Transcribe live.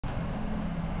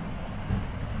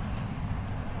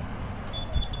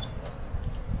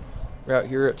We're out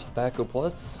here at Tobacco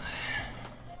Plus.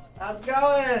 How's it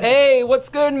going? Hey, what's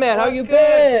good, man? How you What's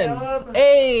been? good, Caleb?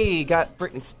 Hey, got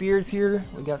Britney Spears here.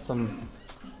 We got some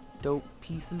dope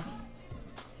pieces.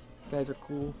 These guys are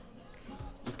cool.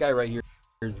 This guy right here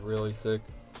is really sick.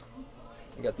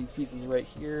 We got these pieces right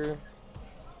here.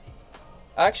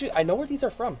 Actually, I know where these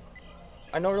are from.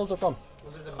 I know where those are from.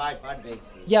 Those are the My Bud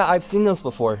bases. Yeah, I've seen those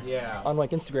before. Yeah. On like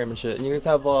Instagram and shit. And you guys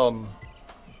have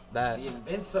that. The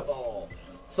Invincible.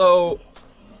 So,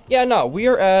 yeah, no, we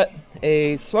are at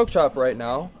a smoke shop right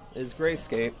now. It's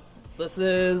GrayScape. This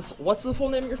is, what's the full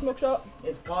name of your smoke shop?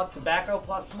 It's called Tobacco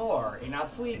Plus More in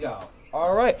Oswego.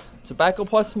 All right, Tobacco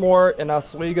Plus More in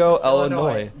Oswego,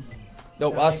 Illinois.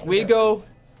 No, Oswego,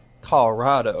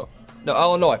 Colorado. No,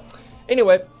 Illinois.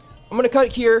 Anyway, I'm gonna cut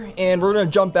it here, and we're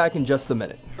gonna jump back in just a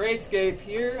minute. GrayScape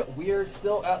here. We are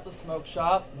still at the smoke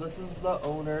shop. This is the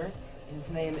owner.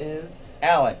 His name is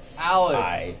Alex. Alex.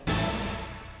 Hi.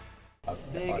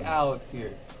 Big Alex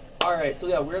here. All right, so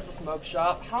yeah, we're at the smoke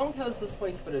shop. How long has this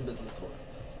place been in business for?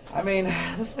 I mean,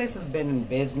 this place has been in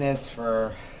business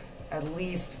for at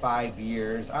least 5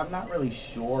 years. I'm not really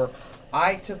sure.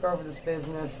 I took over this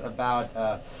business about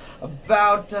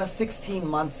 16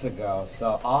 months ago.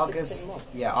 So August,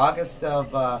 yeah, August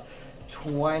of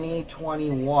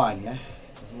 2021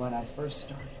 is when I first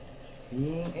started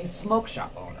being a smoke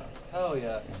shop owner. Hell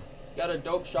yeah. Got a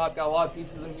dope shop, got a lot of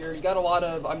pieces in here. You got a lot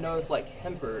of, I've noticed, like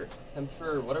hemper,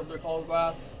 whatever they're called,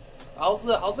 glass. How's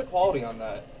the quality on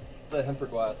that, the hemper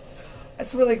glass?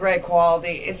 It's really great quality.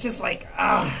 It's just like,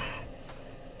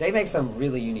 they make some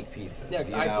really unique pieces. Yeah,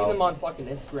 you I know? see them on fucking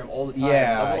Instagram all the time.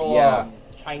 Yeah, the little, yeah.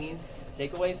 Chinese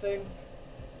takeaway thing.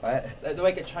 What? They're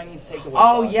like a Chinese takeaway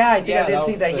Oh box. yeah, you guys did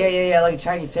see that. sick. Yeah, like a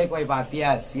Chinese takeaway box.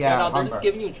 Yes, yeah. No, they're Humper. just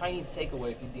giving you a Chinese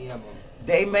takeaway if you DM them.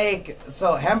 They make,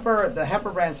 so the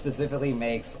Hemper brand specifically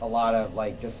makes a lot of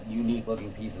like just unique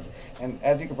looking pieces. And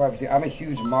as you can probably see, I'm a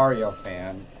huge Mario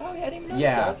fan. Oh yeah, I didn't even notice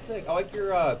Yeah. that. That's sick. I like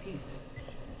your piece.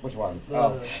 Which one?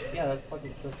 Yeah, that's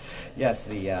fucking sick. Yes,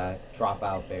 the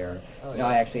Dropout Bear. Oh, No, yeah.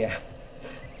 I actually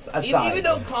aside. Even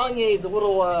though Kanye's a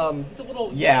little,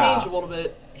 Yeah. changed a little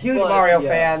bit. Huge but, Mario yeah.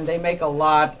 fan. They make a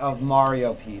lot of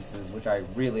Mario pieces, which I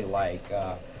really like.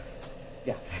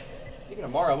 Yeah. Speaking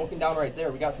of Mario, I'm looking down right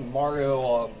there. We got some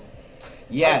Mario.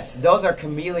 Yes, those are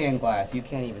chameleon glass. You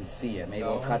can't even see it. Maybe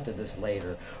we'll No. cut to this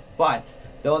later. But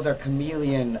those are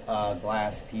chameleon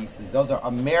glass pieces. Those are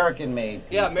American-made pieces.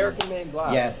 Yeah, American-made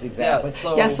glass. Yes, exactly. Yeah,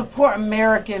 so, yeah, support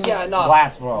American yeah, no,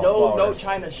 glass blowers. No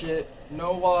China shit.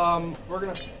 No, we're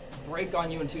gonna break on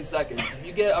you in 2 seconds. If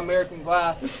you get American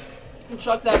glass, you can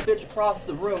chuck that bitch across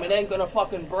the room. It ain't gonna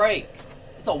fucking break.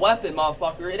 It's a weapon,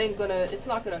 motherfucker. It's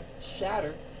not gonna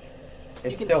shatter.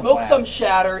 It's you can still smoke glass. some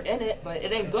shatter in it, but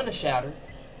it ain't gonna shatter.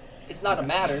 It's not a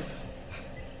matter.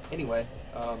 Anyway,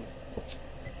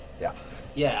 Yeah.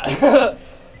 yeah.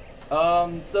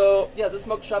 So yeah, this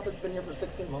smoke shop has been here for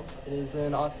 16 months. It is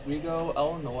in Oswego,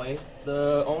 Illinois.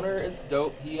 The owner is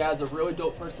dope. He has a really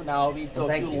dope personality. So Well,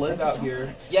 if you thank you. live Thank you out so here,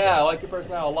 much. yeah, I like your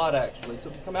personality a lot actually. So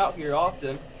if you come out here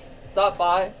often, stop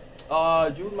by.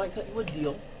 Dude might cut you a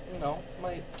deal. You know,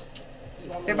 might.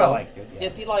 If I like you, yeah.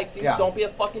 If he likes you, Yeah. don't be a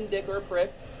fucking dick or a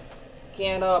prick.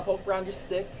 Can poke around your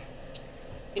stick.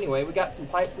 Anyway, we got some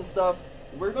pipes and stuff.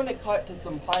 We're gonna cut to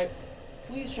some pipes.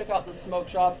 Please check out the smoke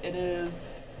shop. It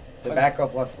is Tobacco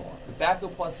Plus More. Tobacco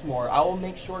Plus More. I will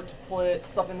make sure to put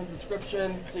stuff in the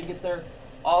description so you get there.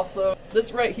 Also,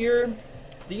 this right here,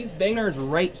 these bangers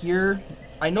right here,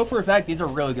 I know for a fact these are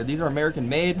really good. These are American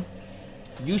made.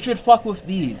 You should fuck with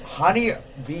these. Honey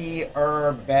bee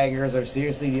herb bangers are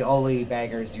seriously the only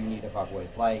bangers you need to fuck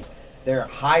with. Like, they're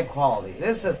high quality.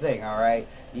 This is the thing, alright?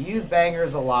 You use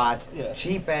bangers a lot. Yeah.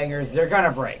 Cheap bangers, they're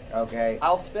gonna break, okay?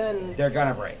 I'll spend break.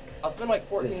 like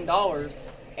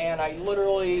 $14 and I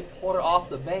literally pulled it off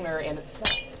the banger and it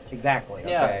snaps. Exactly,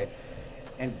 Yeah. okay?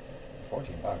 And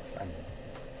 $14, I mean,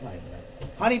 it's not even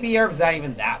that. Honey bee herb is not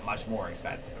even that much more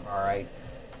expensive, alright?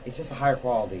 It's just a higher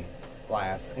quality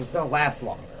glass, and it's gonna last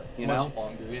longer, you know? Much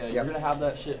longer, yeah. Yep. You're gonna have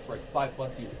that shit for like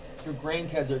 5+ years. Your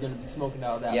grandkids are gonna be smoking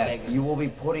out of that Yes, banger. you will be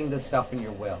putting this stuff in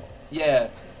your will. Yeah.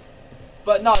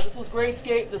 But no, this was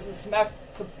GrayScape. This is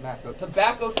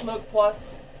Tobacco Smoke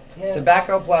Plus. Yeah.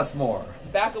 Tobacco Plus More.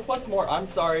 Tobacco Plus More, I'm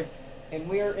sorry. And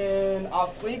we're in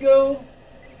Oswego,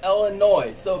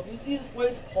 Illinois. So if you see this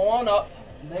place, pull on up.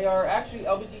 They are actually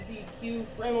LGBTQ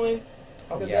friendly.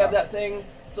 Because they have that thing.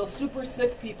 So super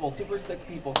sick people.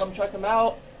 Come check them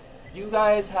out. You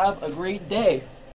guys have a great day.